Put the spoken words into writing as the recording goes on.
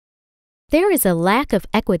There is a lack of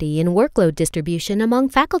equity in workload distribution among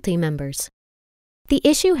faculty members. The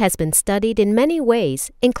issue has been studied in many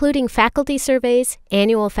ways, including faculty surveys,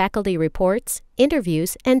 annual faculty reports,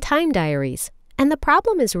 interviews, and time diaries, and the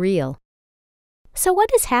problem is real. So what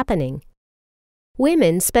is happening?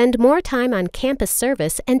 Women spend more time on campus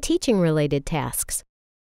service and teaching-related tasks.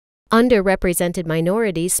 Underrepresented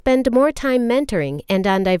minorities spend more time mentoring and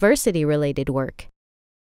on diversity-related work.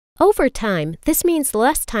 Over time, this means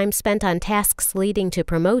less time spent on tasks leading to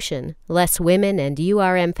promotion, less women and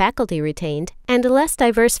URM faculty retained, and less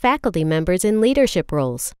diverse faculty members in leadership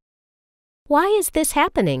roles. Why is this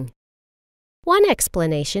happening? One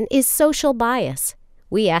explanation is social bias.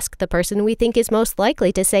 We ask the person we think is most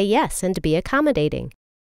likely to say yes and be accommodating.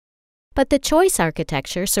 But the choice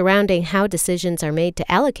architecture surrounding how decisions are made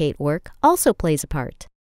to allocate work also plays a part.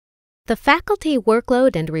 The Faculty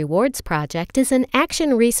Workload and Rewards Project is an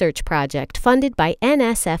action research project funded by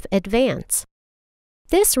NSF Advance.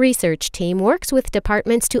 This research team works with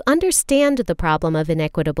departments to understand the problem of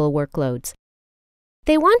inequitable workloads.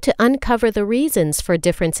 They want to uncover the reasons for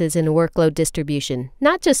differences in workload distribution,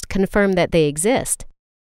 not just confirm that they exist.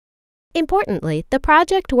 Importantly, the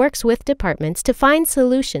project works with departments to find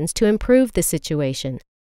solutions to improve the situation.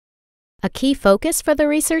 A key focus for the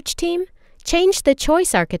research team? Change the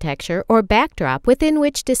choice architecture or backdrop within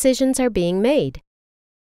which decisions are being made.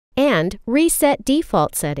 And reset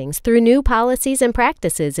default settings through new policies and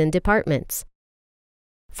practices in departments.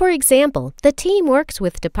 For example, the team works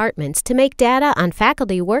with departments to make data on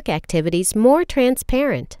faculty work activities more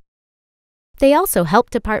transparent. They also help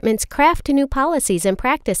departments craft new policies and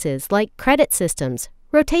practices like credit systems,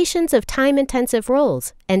 rotations of time-intensive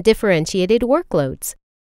roles, and differentiated workloads.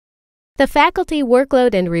 The Faculty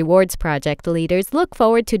Workload and Rewards Project leaders look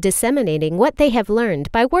forward to disseminating what they have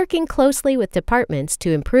learned by working closely with departments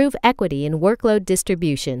to improve equity in workload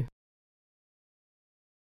distribution.